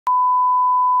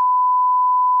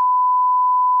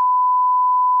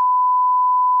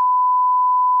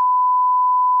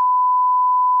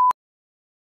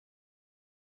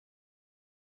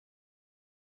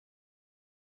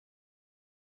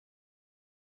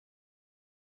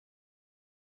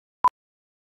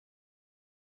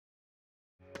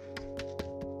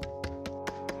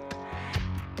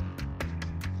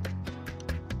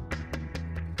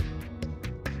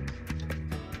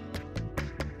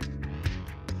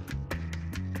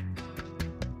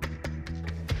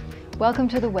Welcome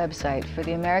to the website for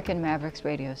the American Mavericks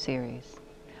radio series.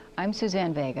 I'm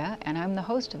Suzanne Vega, and I'm the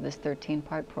host of this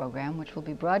 13-part program, which will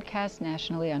be broadcast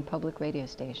nationally on public radio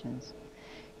stations.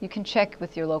 You can check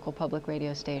with your local public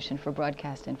radio station for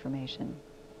broadcast information.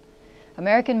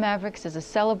 American Mavericks is a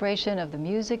celebration of the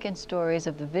music and stories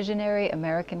of the visionary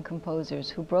American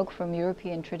composers who broke from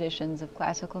European traditions of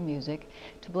classical music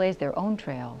to blaze their own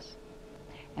trails.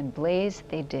 And blaze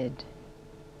they did.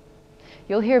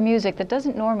 You'll hear music that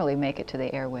doesn't normally make it to the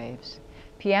airwaves.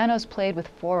 Pianos played with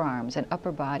forearms and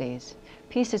upper bodies,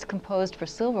 pieces composed for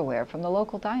silverware from the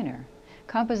local diner,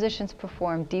 compositions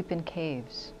performed deep in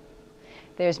caves.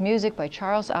 There's music by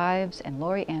Charles Ives and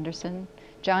Laurie Anderson,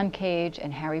 John Cage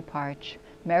and Harry Parch,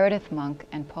 Meredith Monk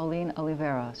and Pauline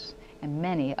Oliveros, and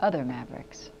many other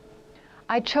Mavericks.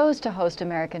 I chose to host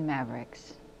American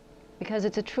Mavericks because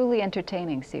it's a truly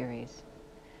entertaining series.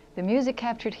 The music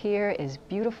captured here is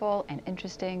beautiful and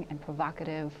interesting and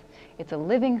provocative. It's a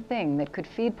living thing that could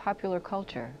feed popular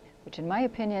culture, which in my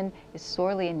opinion is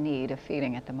sorely in need of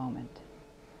feeding at the moment.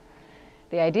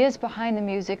 The ideas behind the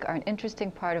music are an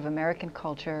interesting part of American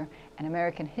culture and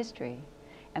American history,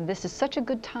 and this is such a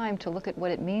good time to look at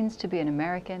what it means to be an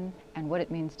American and what it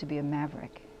means to be a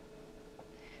Maverick.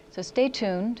 So stay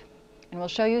tuned, and we'll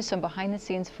show you some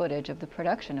behind-the-scenes footage of the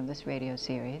production of this radio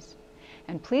series.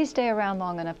 And please stay around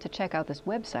long enough to check out this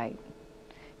website.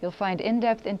 You'll find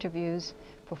in-depth interviews,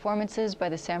 performances by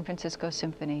the San Francisco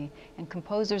Symphony, and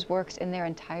composers' works in their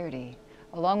entirety,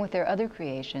 along with their other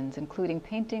creations, including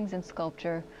paintings and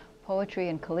sculpture, poetry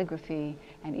and calligraphy,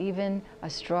 and even a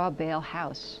straw bale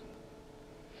house.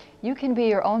 You can be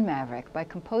your own Maverick by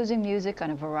composing music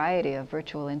on a variety of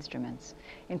virtual instruments,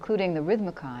 including the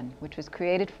Rhythmicon, which was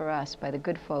created for us by the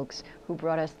good folks who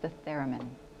brought us the theremin.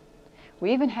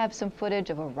 We even have some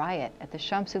footage of a riot at the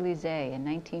Champs-Élysées in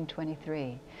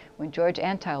 1923, when George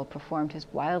Antheil performed his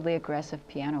wildly aggressive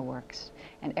piano works,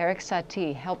 and Eric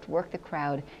Satie helped work the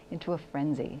crowd into a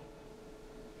frenzy.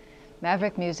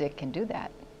 Maverick music can do that,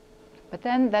 but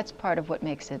then that's part of what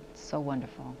makes it so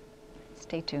wonderful.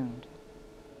 Stay tuned.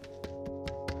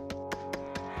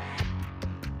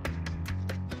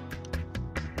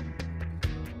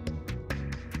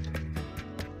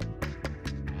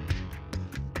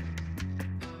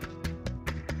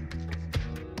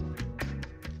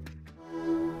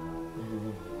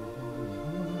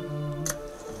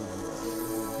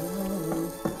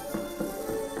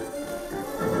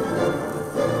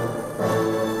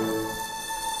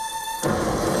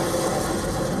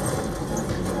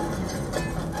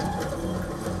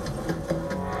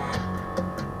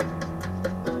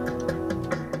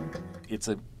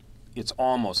 It's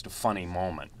almost a funny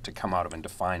moment to come out of and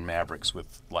define Mavericks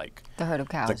with, like, The herd of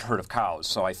cows. The herd of cows.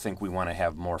 So I think we want to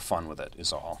have more fun with it,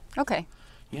 is all. Okay.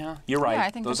 Yeah, you're right. Yeah, I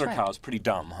think those are that's right. cows. Pretty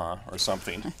dumb, huh? Or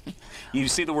something. You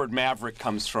see, the word Maverick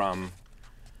comes from.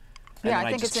 Yeah, I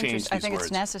think it's interesting. I think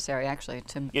it's necessary, actually,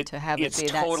 to have it be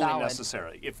that solid. It's totally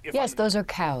necessary. Yes, those are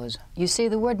cows. You see,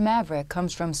 the word Maverick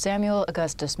comes from Samuel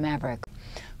Augustus Maverick,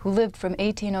 who lived from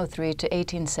 1803 to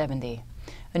 1870.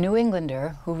 A New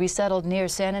Englander who resettled near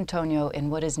San Antonio in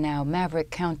what is now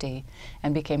Maverick County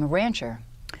and became a rancher.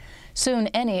 Soon,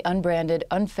 any unbranded,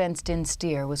 unfenced-in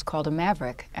steer was called a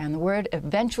maverick, and the word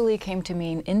eventually came to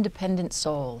mean independent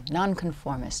soul,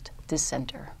 nonconformist,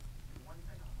 dissenter.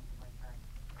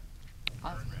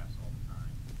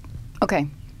 Okay.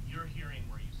 You're hearing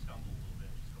where you stumble a little bit.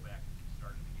 Just go back and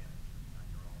start it again on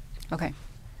your own. Okay.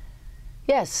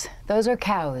 Yes, those are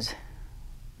cows.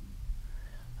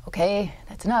 Okay,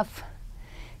 that's enough.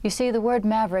 You see, the word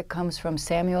maverick comes from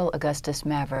Samuel Augustus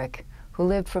Maverick, who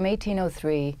lived from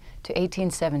 1803 to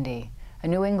 1870, a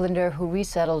New Englander who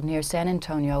resettled near San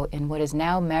Antonio in what is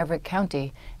now Maverick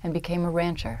County and became a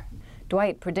rancher.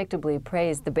 Dwight predictably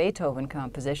praised the Beethoven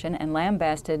composition and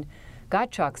lambasted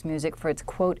Gottschalk's music for its,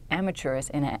 quote,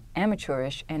 amateurish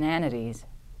inanities.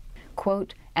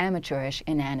 Quote, amateurish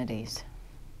inanities.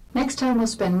 Next time we'll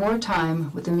spend more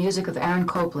time with the music of Aaron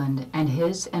Copland and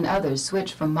his and others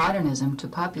switch from modernism to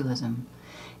populism.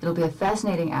 It'll be a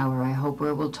fascinating hour, I hope,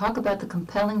 where we'll talk about the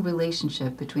compelling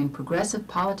relationship between progressive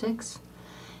politics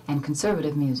and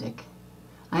conservative music.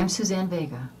 I'm Suzanne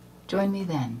Vega. Join me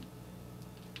then.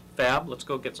 Fab, let's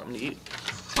go get something to eat.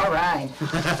 All right.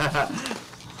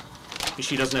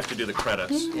 She doesn't have to do the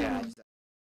credits. Yeah.